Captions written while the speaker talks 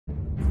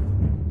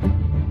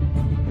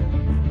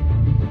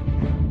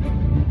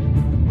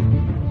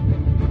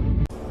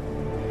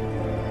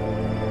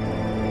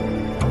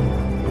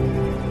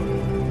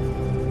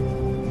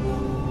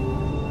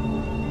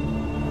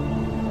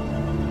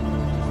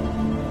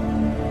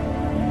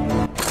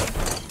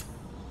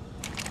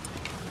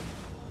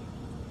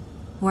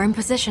We're in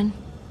position.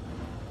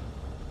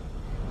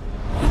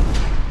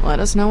 Let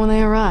us know when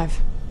they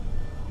arrive.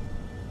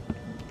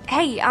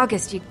 Hey,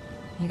 August, you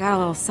got a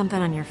little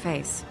something on your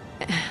face.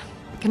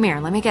 Come here,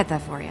 let me get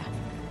that for you.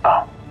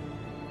 Oh,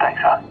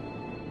 thanks, hon.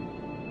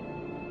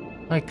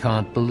 I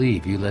can't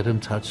believe you let him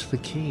touch the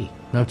key.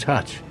 No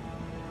touch.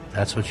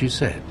 That's what you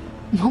said.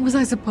 What was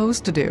I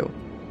supposed to do?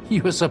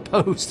 You were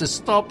supposed to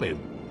stop him.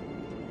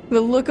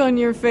 The look on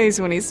your face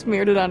when he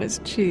smeared it on his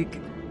cheek.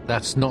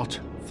 That's not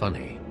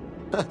funny.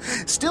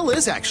 Still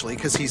is, actually,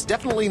 because he's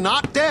definitely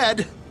not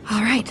dead.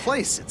 All right, The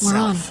place we're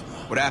on.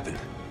 itself. What happened?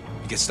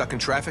 You get stuck in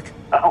traffic?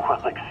 Oh, well,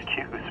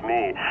 excuse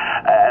me.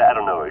 I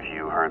don't know if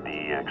you heard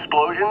the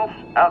explosions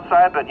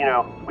outside, but,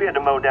 we had to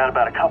mow down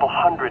about a couple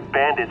hundred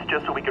bandits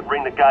just so we could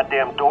ring the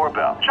goddamn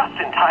doorbell. Just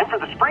in time for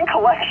the spring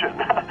collection.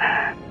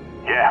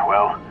 Yeah,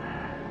 well,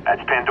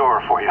 that's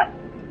Pandora for you.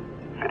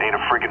 If it ain't a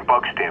friggin'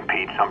 bug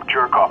stampede, some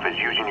jerk-off is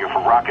using you for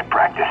rocket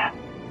practice.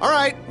 All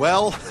right,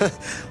 well,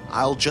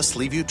 I'll just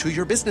leave you to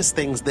your business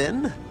things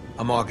then.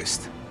 I'm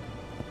August.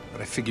 But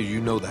I figure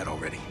you know that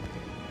already.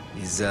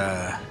 Is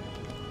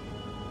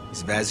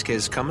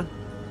Vasquez coming?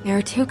 There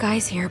are 2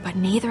 guys here, but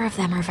neither of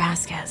them are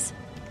Vasquez.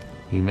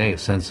 He may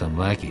have sent some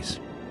lackeys.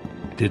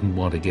 Didn't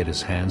want to get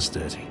his hands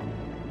dirty.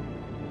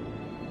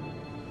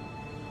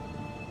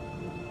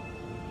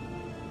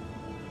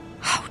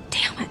 Oh,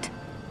 damn it.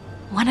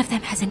 One of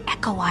them has an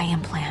echo eye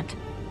implant.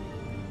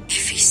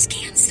 If he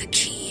scans the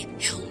key,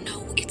 he'll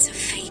know it's a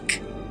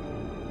fake.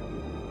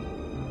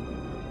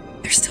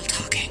 They're still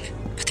talking,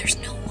 but there's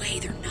no way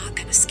they're not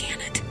gonna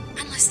scan it.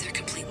 Unless they're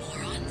complete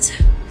morons.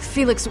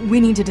 Felix, we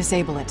need to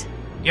disable it.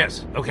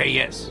 Yes, okay,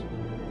 yes.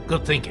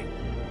 Good thinking.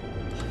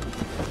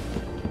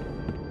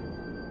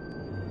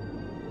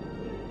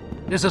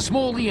 There's a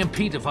small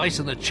EMP device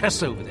in the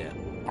chest over there.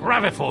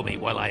 Grab it for me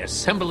while I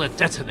assemble a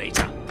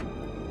detonator.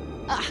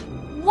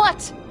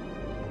 What?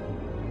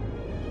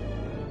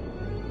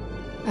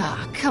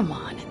 Come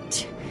on.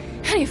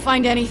 How do you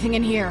find anything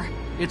in here?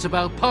 It's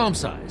about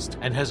palm-sized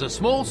and has a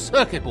small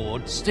circuit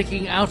board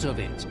sticking out of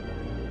it.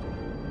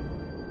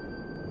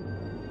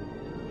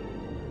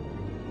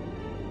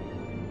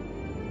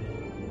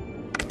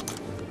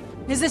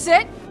 Is this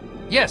it?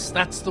 Yes,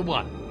 that's the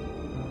one.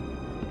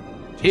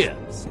 Here.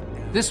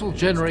 This will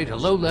generate a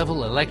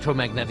low-level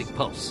electromagnetic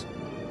pulse.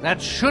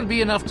 That should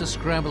be enough to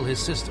scramble his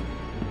system.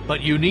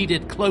 But you need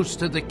it close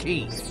to the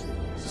key.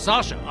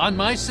 Sasha, on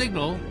my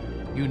signal,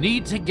 you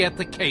need to get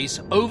the case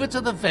over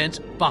to the vent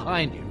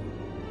behind you.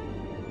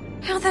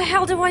 How the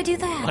hell do I do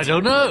that? I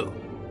don't know.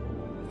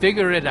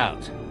 Figure it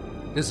out.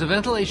 There's a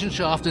ventilation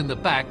shaft in the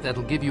back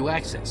that'll give you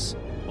access.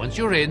 Once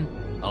you're in,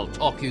 I'll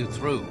talk you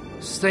through.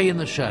 Stay in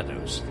the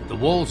shadows. The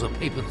walls are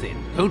paper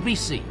thin. Don't be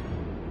seen.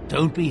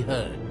 Don't be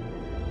heard.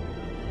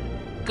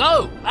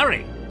 Go!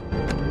 Hurry!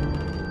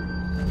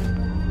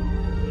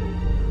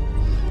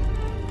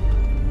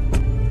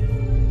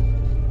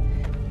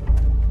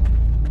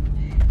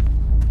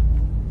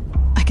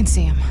 I can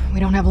see him. We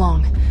don't have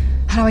long.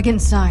 How do I get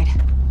inside?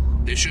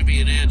 There should be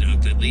an air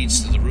duct that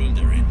leads to the room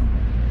they're in.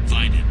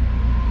 Find it.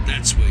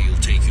 That's where you'll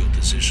take your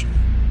position.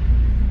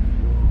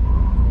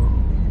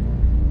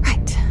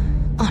 Right.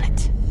 On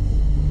it.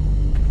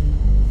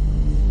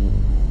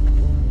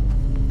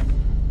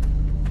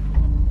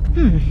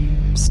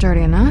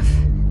 Sturdy enough.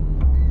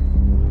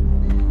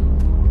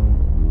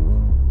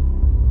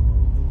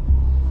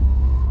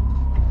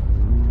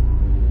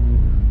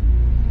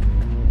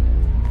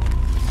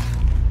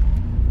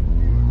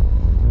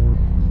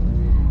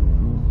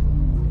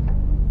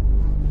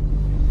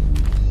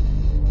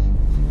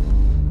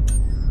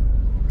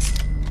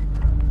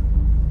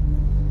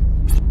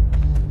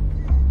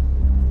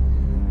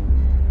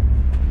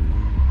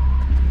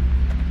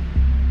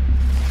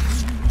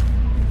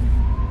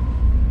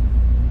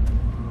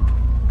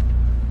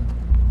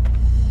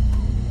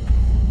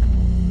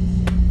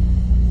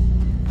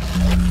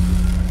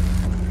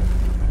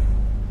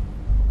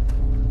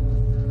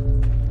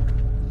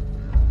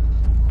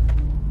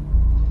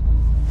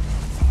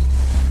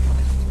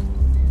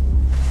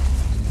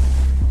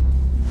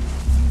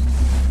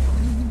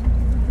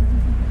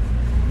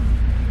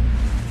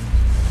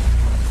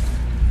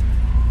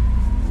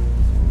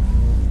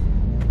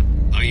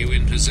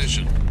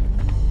 Position.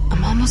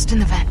 I'm almost in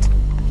the vent.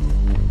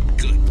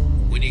 Good.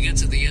 When you get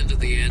to the end of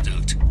the air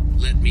duct,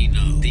 let me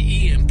know.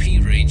 The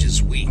EMP range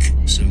is weak,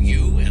 so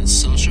you and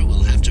Sasha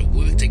will have to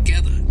work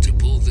together to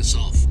pull this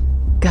off.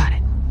 Got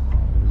it.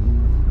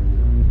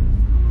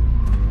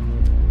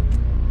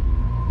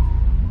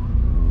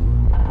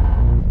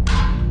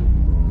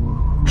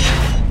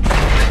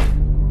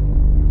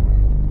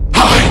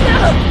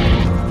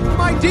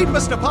 My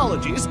deepest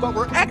apologies, but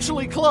we're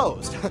actually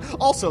closed.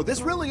 Also,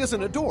 this really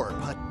isn't a door,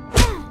 but...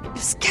 You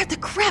scared the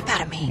crap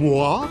out of me.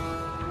 What?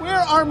 Where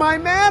are my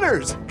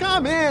manners?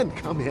 Come in,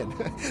 come in.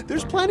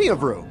 There's plenty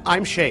of room.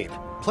 I'm Shade.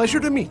 Pleasure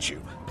to meet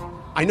you.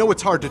 I know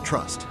it's hard to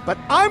trust, but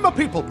I'm a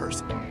people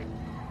person.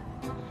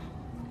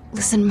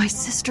 Listen, my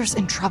sister's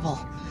in trouble.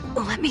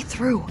 Let me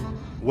through.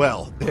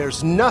 Well,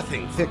 there's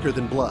nothing thicker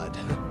than blood,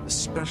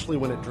 especially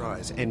when it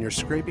dries and you're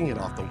scraping it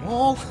off the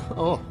wall.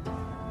 Oh.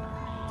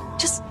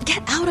 Just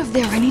get out of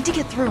there. I need to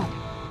get through.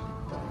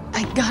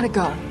 I gotta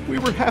go. We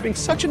were having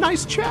such a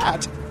nice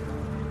chat.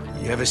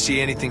 You ever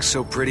see anything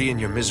so pretty in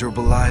your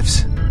miserable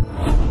lives?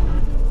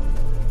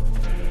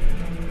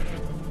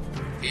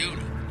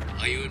 Fiona,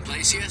 are you in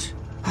place yet?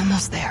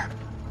 Almost there.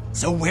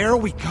 So where are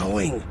we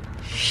going?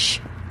 Shh.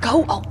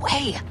 Go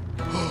away.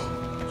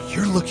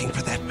 You're looking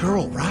for that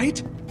girl,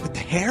 right? With the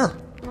hair?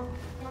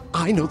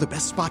 I know the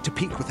best spot to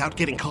peek without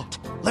getting caught.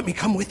 Let me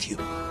come with you.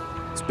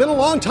 It's been a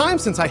long time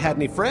since I had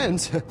any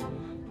friends.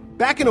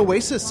 Back in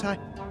Oasis,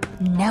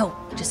 No,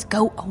 just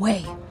go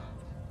away.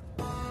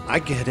 I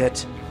get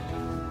it.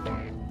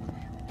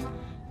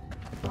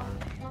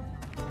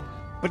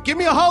 But give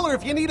me a holler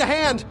if you need a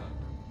hand.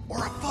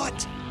 Or a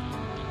foot.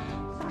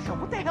 Sasha,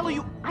 what the hell are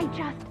you...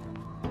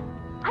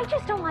 I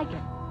just don't like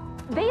it.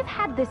 They've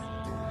had this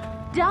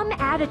dumb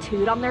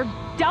attitude on their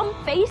dumb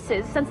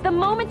faces since the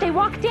moment they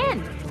walked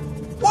in.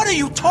 What are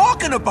you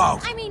talking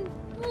about? I mean,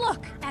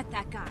 look at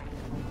that guy.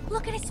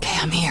 Look at his face. Okay,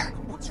 I'm here.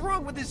 What's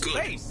wrong with his Good.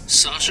 face?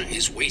 Sasha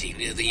is waiting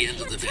near the end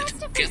of the vent.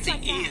 Get the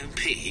EMP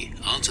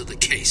onto the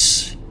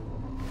case.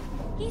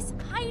 He's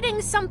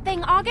hiding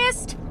something,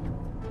 August.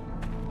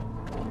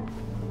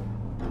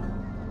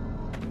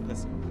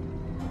 Listen,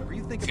 whatever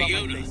you think about my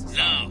Fiona, face,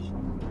 now.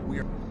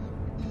 we're...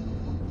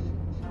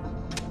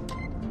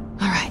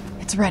 All right,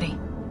 it's ready.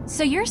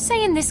 So you're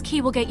saying this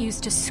key will get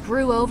used to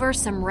screw over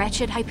some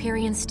wretched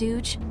Hyperion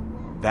stooge?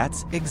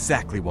 That's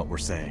exactly what we're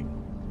saying.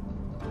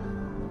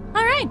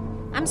 All right,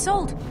 I'm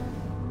sold.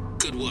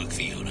 Good work,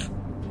 Fiona.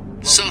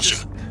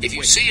 Sasha, if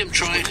you see him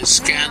trying to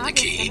scan the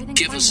key,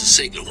 give us a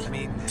signal.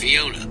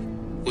 Fiona,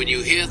 when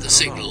you hear the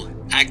signal,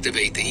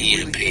 activate the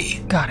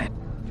EMP. Got it.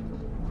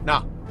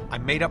 Nah, I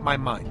made up my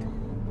mind.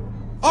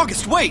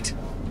 August, wait!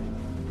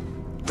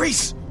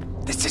 Reese,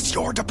 this is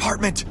your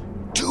department.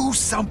 Do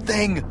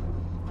something!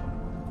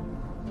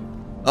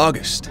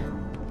 August.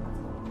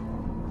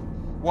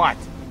 What?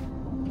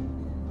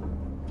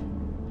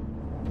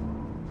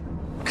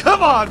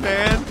 Come on,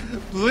 man!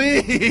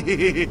 Please!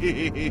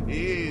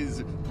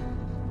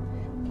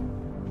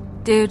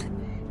 Dude,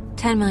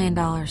 $10 million.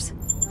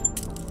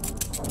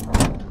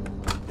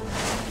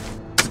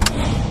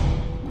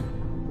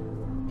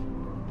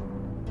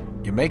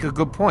 You make a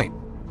good point.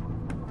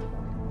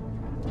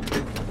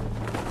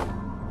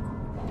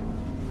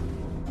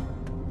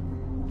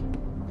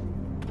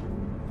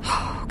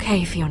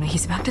 Okay, Fiona,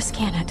 he's about to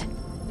scan it.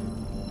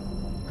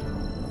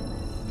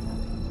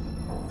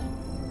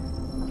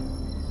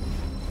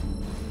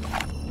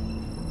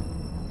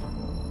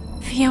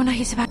 Fiona,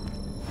 he's about...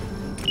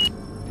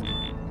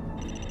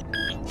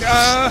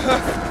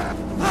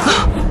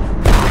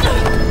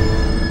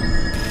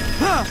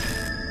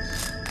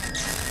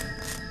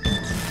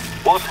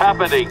 What's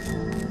happening?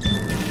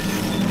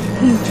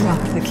 He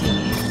dropped the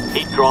key.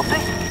 He dropped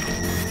it?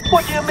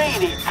 What do you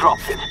mean he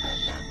dropped it?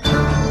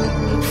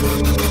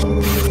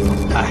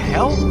 The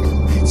hell?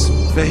 It's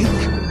fake.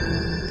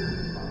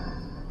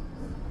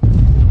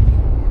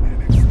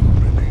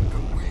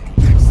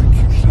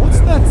 What's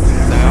that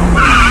sound?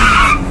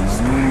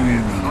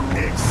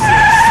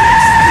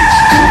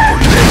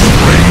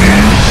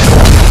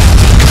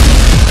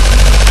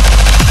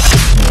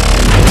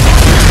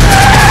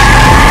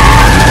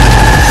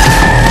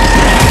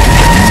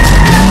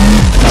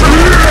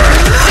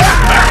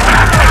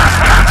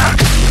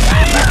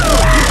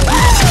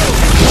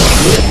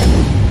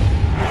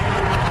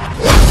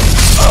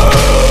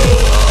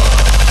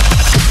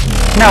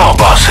 Now,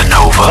 Bossa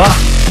Nova,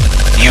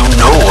 you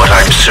know what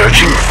I'm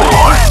searching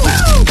for.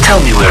 Tell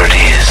me where it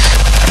is.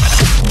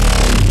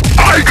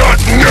 I got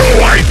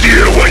no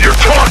idea what you're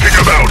talking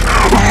about,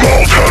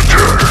 Vault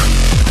Hunter!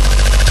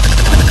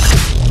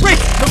 Rick,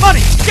 the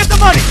money! Get the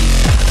money!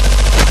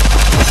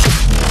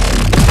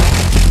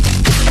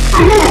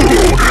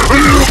 Ooh,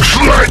 looks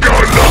like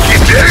our lucky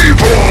day,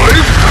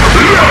 boys!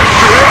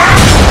 Let's rock!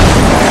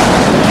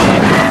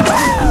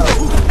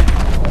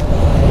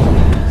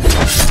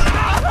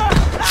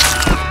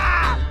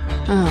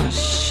 Oh,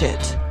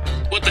 shit.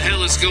 What the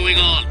hell is going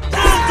on?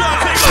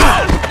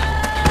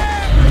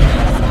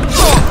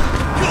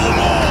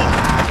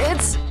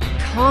 It's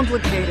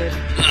complicated.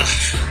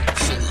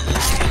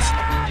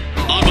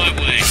 On my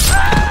way.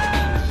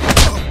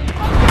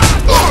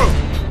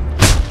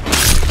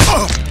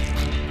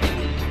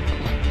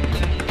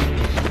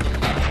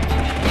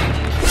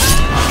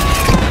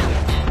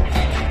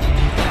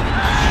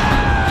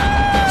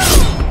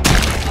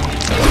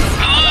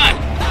 Come on!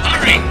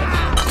 Hurry!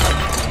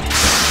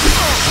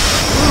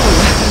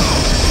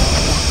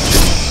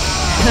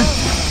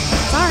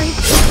 Sorry.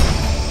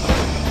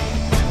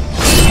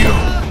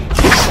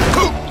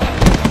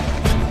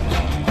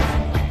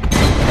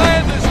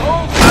 Plan this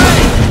whole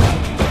thing!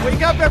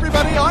 Wake up,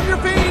 everybody, on your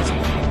feet!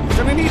 We're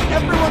gonna need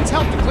everyone's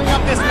help to clean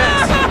up this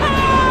mess.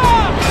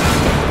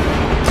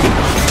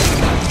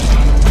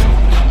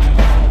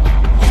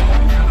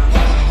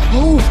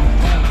 Oh!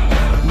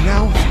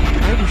 Now,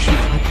 I wish I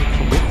could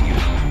come with you.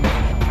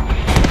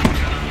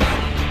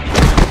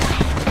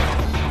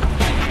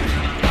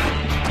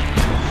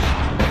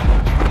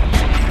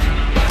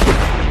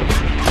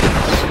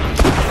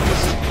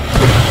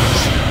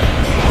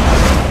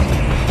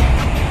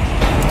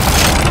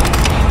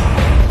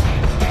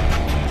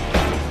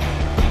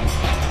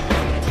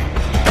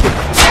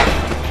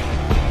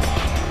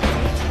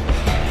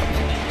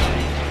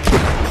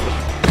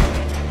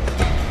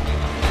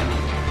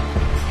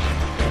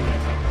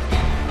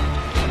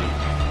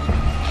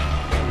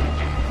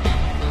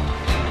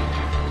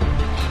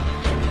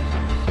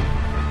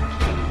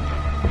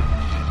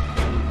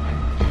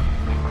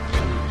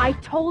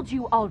 told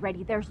you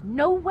already, there's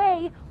no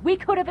way we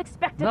could have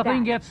expected that.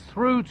 Nothing gets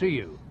through to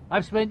you.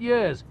 I've spent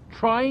years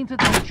trying to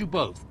teach you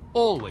both.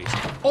 Always,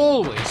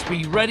 always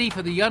be ready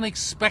for the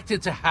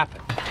unexpected to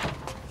happen.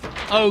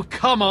 Oh,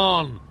 come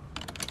on!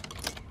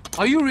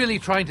 Are you really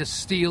trying to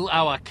steal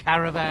our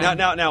caravan?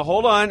 Now,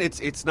 hold on.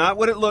 It's not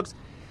what it looks...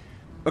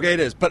 Okay,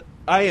 it is, but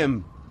I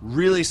am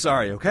really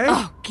sorry, okay?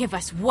 Oh, give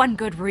us one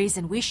good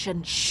reason we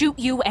shouldn't shoot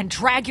you and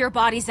drag your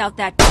bodies out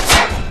that...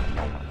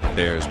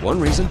 There's one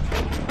reason.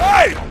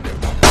 Hey!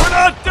 We're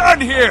not done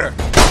here!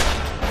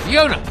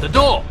 Fiona, the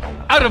door!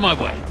 Out of my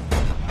way!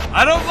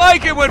 I don't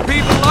like it when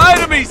people lie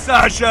to me,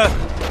 Sasha!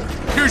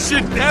 You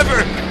should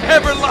never,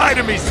 ever lie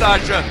to me,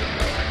 Sasha!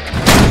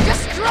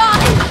 Just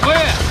drive!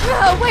 Where?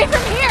 Away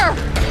from here!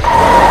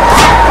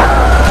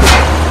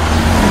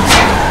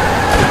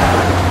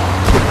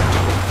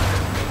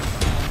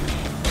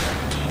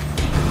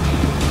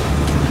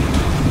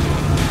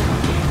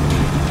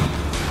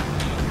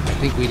 I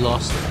think we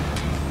lost them.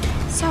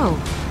 So,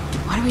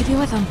 what do we do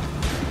with them?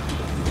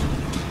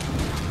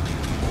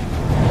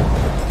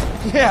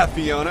 Yeah,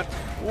 Fiona.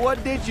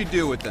 What did you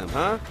do with them,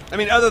 huh? I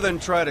mean, other than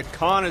try to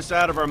con us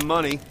out of our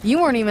money.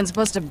 You weren't even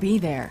supposed to be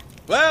there.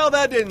 Well,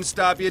 that didn't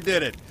stop you,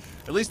 did it?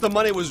 At least the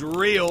money was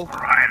real. All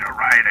right,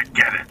 I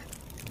get it.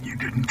 You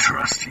didn't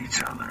trust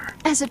each other.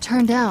 As it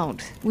turned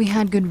out, we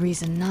had good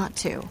reason not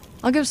to.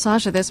 I'll give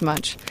Sasha this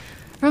much.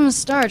 From the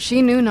start,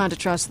 she knew not to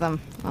trust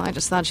them. Well, I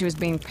just thought she was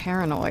being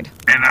paranoid.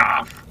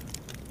 Enough.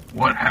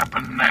 What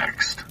happened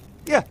next?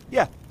 Yeah.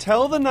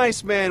 Tell the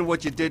nice man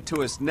what you did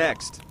to us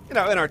next. You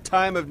know, in our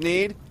time of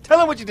need. Tell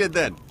him what you did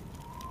then.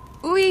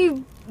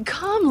 We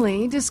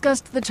calmly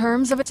discussed the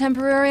terms of a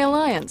temporary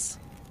alliance.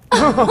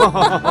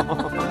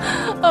 Oh,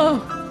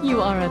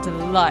 you are a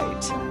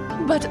delight.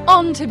 But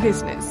on to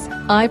business.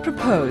 I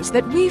propose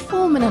that we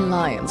form an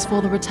alliance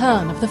for the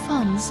return of the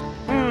funds.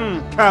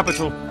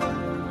 Capital.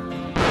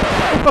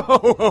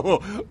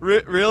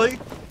 Really?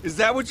 Is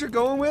that what you're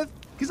going with?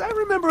 Because I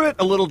remember it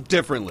a little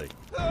differently.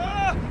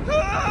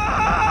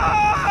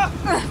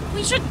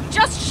 We should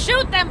just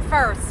shoot them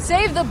first!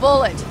 Save the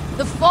bullet.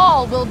 The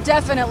fall will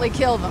definitely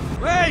kill them.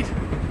 Wait!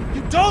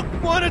 You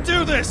don't want to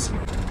do this!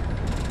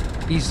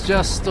 He's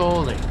just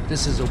stalling.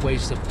 This is a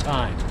waste of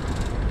time.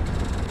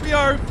 We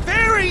are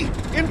very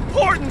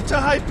important to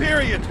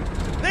Hyperion!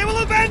 They will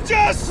avenge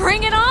us!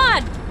 Bring it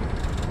on!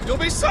 You'll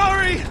be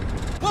sorry!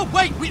 Whoa,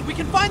 wait! We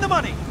can find the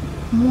money!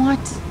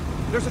 What?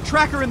 There's a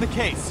tracker in the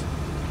case.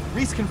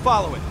 Reese can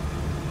follow it.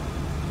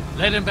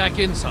 Let him back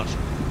in, Sasha.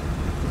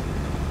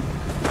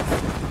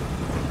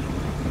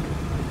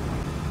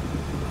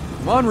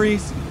 Come on,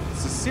 Reese.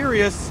 This is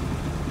serious.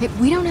 Hey,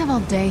 we don't have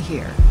all day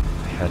here.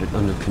 I had it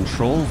under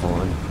control,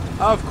 Vaughn.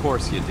 Of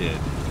course you did.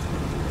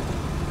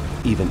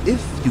 Even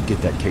if you get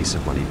that case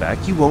of money back,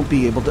 you won't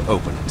be able to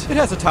open it. It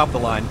has a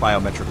top-of-the-line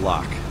biometric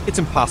lock. It's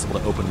impossible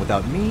to open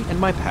without me and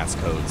my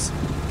passcodes.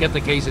 Get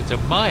the case into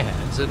my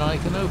hands and I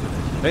can open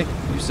it.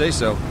 Hey, you say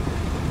so.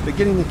 But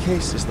getting the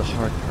case is the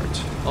hard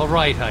part. All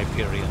right,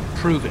 Hyperion.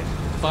 Prove it.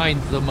 Find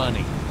the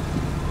money.